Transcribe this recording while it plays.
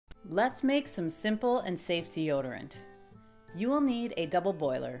Let's make some simple and safe deodorant. You will need a double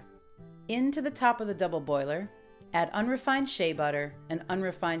boiler. Into the top of the double boiler, add unrefined shea butter and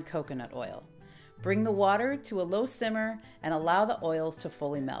unrefined coconut oil. Bring the water to a low simmer and allow the oils to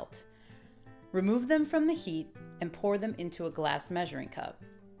fully melt. Remove them from the heat and pour them into a glass measuring cup.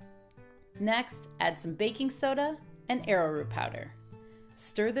 Next, add some baking soda and arrowroot powder.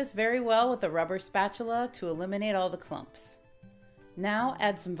 Stir this very well with a rubber spatula to eliminate all the clumps. Now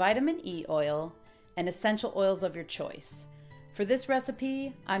add some vitamin E oil and essential oils of your choice. For this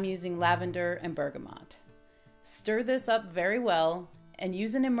recipe, I'm using lavender and bergamot. Stir this up very well and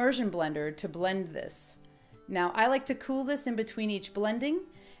use an immersion blender to blend this. Now I like to cool this in between each blending,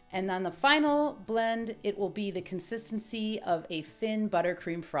 and on the final blend, it will be the consistency of a thin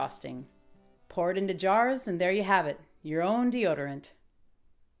buttercream frosting. Pour it into jars and there you have it, your own deodorant.